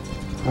here.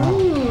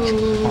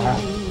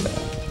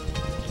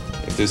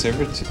 If there's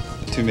ever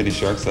too many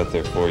sharks out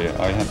there for you,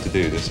 all you have to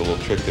do, there's a little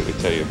trick that we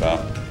tell you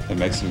about that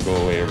makes them go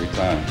away every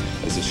time.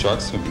 As the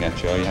shark's swimming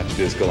at you, all you have to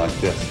do is go like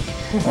this.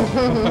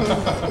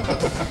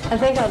 I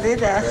think I'll do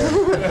that.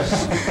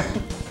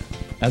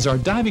 As our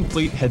diving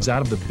fleet heads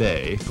out of the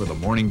bay for the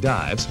morning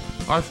dives,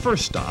 our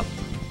first stop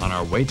on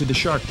our way to the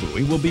shark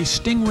buoy will be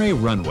Stingray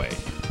Runway.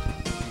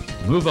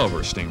 Move over,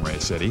 Stingray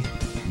City.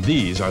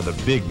 These are the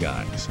big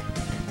guys,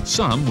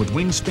 some with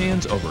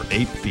wingspans over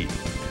 8 feet.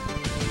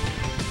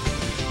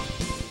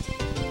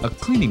 A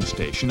cleaning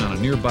station on a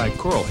nearby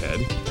coral head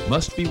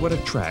must be what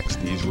attracts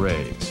these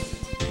rays.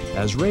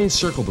 As rays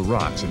circle the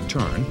rocks in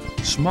turn,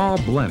 small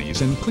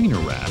blennies and cleaner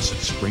wrasse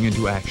spring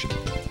into action,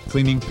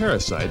 cleaning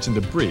parasites and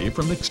debris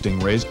from the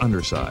stingray's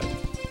underside.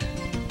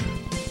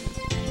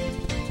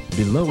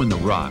 Below in the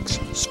rocks,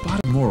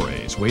 spotted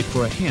morays wait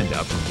for a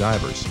handout from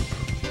divers,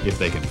 if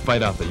they can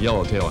fight off the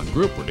yellowtail and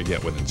grouper to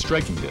get within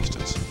striking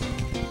distance.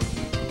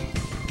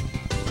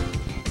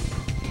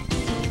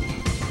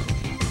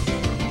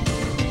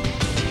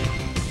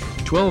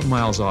 "12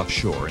 miles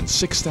offshore in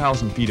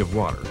 6,000 feet of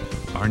water,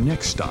 our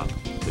next stop,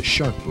 the the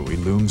shark buoy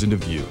looms into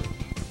view.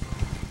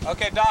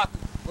 Okay, Doc,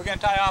 we're going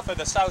to tie off at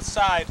the south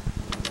side,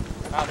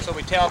 so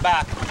we tail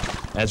back.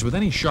 As with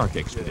any shark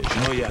expedition,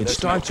 it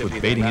starts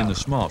with baiting in the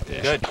small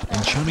fish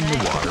and chumming the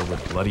water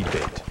with bloody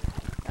bait.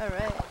 All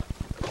right.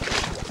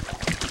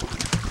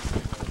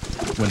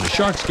 When the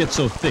sharks get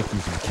so thick you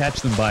can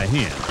catch them by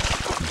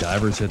hand,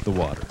 divers hit the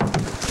water.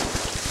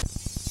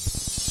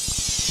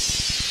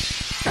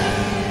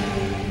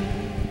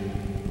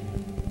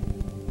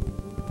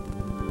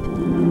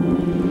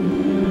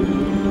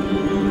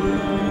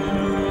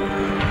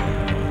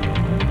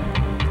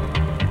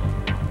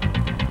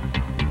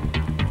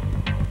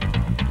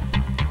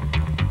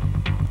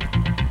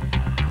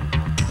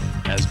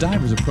 As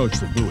divers approach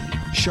the buoy,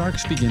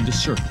 sharks begin to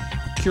circle,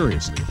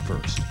 curiously at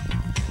first.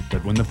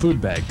 But when the food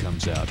bag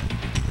comes out,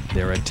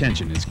 their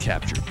attention is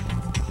captured.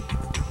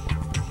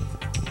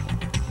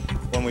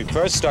 When we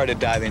first started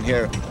diving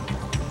here,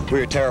 we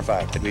were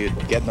terrified that we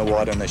would get in the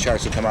water and the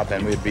sharks would come up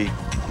and we'd be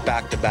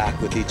back to back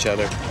with each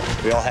other.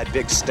 We all had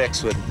big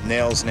sticks with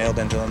nails nailed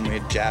into them.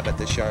 We'd jab at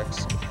the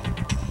sharks.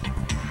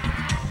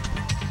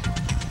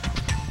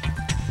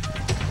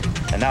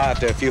 And now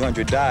after a few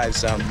hundred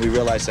dives, we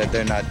realized that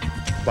they're not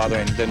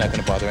going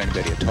to bother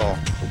anybody at all.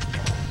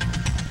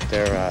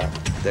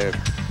 They're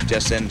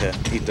just in to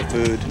eat the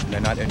food.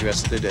 They're not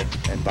interested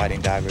in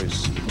biting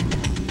divers.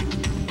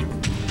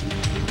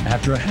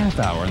 After a half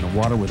hour in the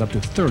water with up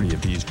to 30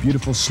 of these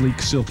beautiful,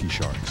 sleek, silky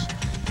sharks,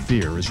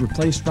 fear is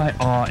replaced by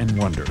awe and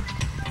wonder.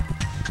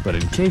 But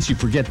in case you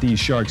forget these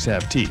sharks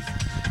have teeth,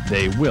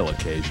 they will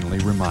occasionally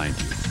remind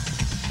you.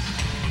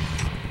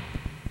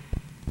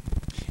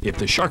 If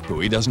the shark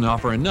buoy doesn't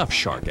offer enough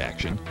shark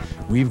action,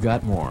 we've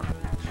got more.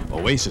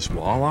 Oasis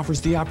Wall offers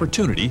the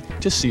opportunity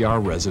to see our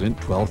resident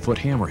 12-foot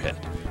hammerhead,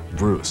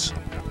 Bruce.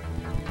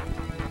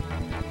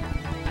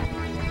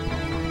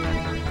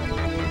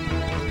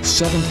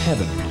 Seventh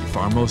Heaven Reef,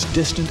 our most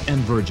distant and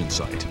virgin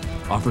site,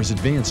 offers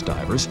advanced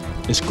divers,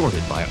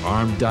 escorted by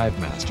armed dive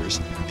masters,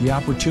 the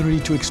opportunity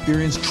to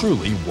experience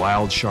truly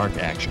wild shark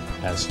action,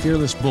 as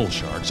fearless bull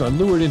sharks are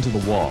lured into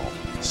the wall,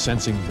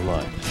 sensing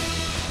blood.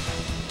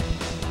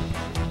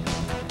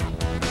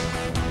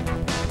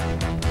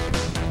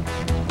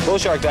 Bull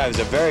shark dive is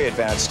a very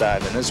advanced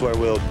dive, and this is where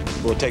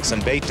we'll take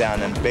some bait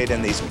down and bait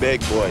in these big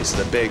boys,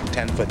 the big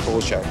 10-foot bull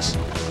sharks.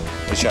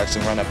 The sharks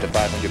can run up to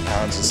 500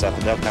 pounds and stuff,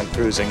 and they'll come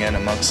cruising in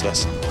amongst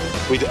us.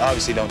 We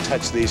obviously don't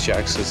touch these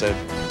sharks because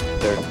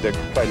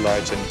they're quite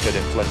large and could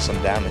inflict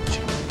some damage.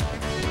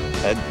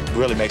 It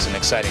really makes an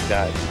exciting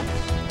dive.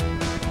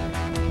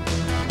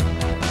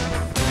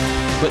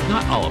 But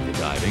not all of the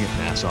diving at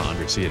Nassau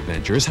Undersea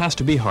Adventures has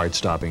to be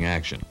hard-stopping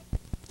action.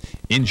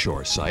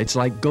 Inshore sites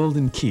like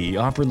Golden Key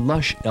offer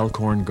lush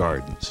elkhorn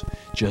gardens,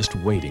 just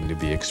waiting to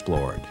be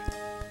explored.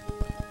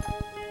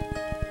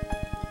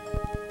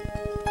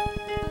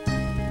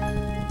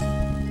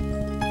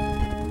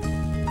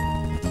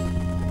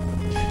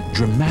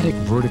 Dramatic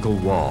vertical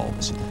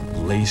walls,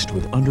 laced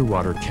with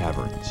underwater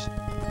caverns.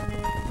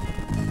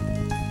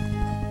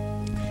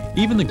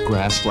 Even the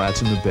grass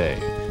flats in the bay,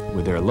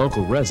 with their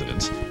local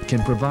residents,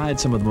 can provide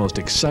some of the most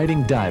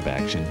exciting dive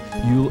action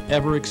you'll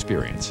ever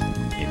experience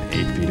in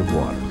 8 feet of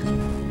water.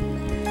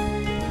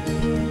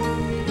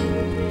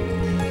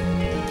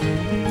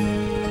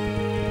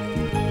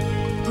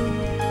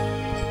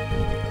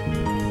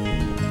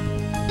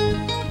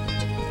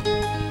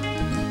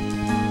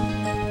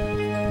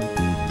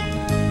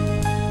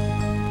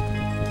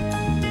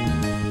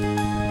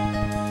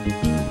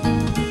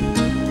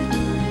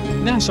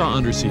 Nassau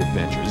Undersea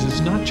Adventures is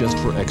not just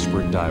for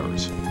expert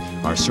divers.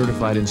 Our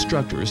certified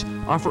instructors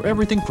offer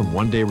everything from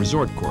one-day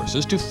resort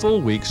courses to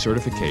full-week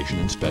certification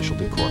and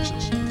specialty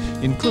courses,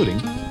 including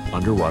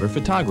underwater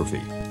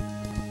photography.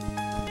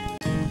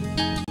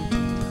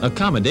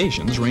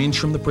 Accommodations range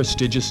from the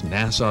prestigious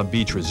Nassau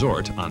Beach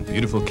Resort on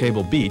beautiful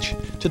Cable Beach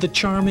to the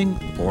charming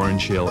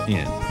Orange Hill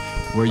Inn,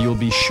 where you'll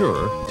be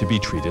sure to be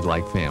treated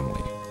like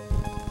family.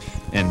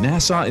 And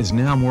Nassau is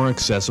now more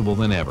accessible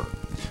than ever,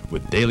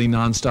 with daily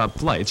non-stop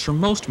flights from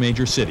most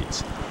major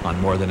cities on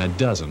more than a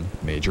dozen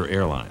major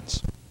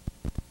airlines.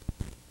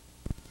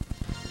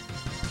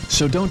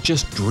 So don't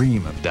just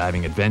dream of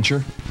diving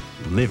adventure,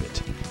 live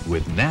it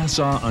with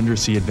Nassau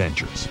Undersea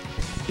Adventures.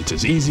 It's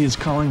as easy as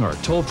calling our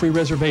toll-free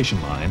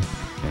reservation line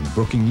and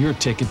booking your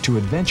ticket to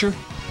adventure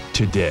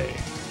today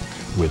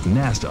with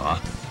Nassau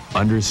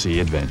Undersea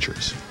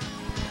Adventures.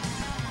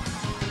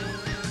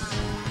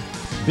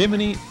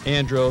 Bimini,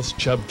 Andros,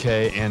 Chub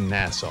Cay, and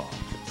Nassau.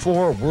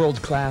 4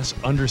 world-class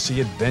undersea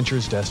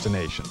adventures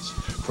destinations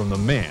from the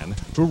man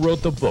who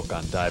wrote the book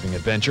on diving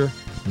adventure,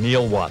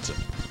 Neal Watson.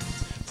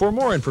 For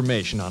more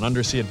information on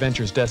undersea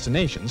adventures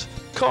destinations,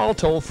 call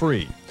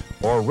toll-free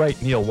or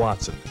write Neal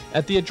Watson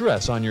at the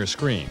address on your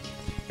screen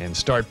and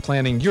start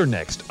planning your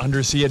next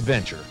undersea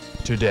adventure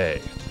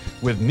today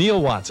with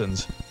Neal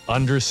Watson's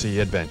Undersea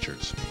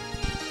Adventures.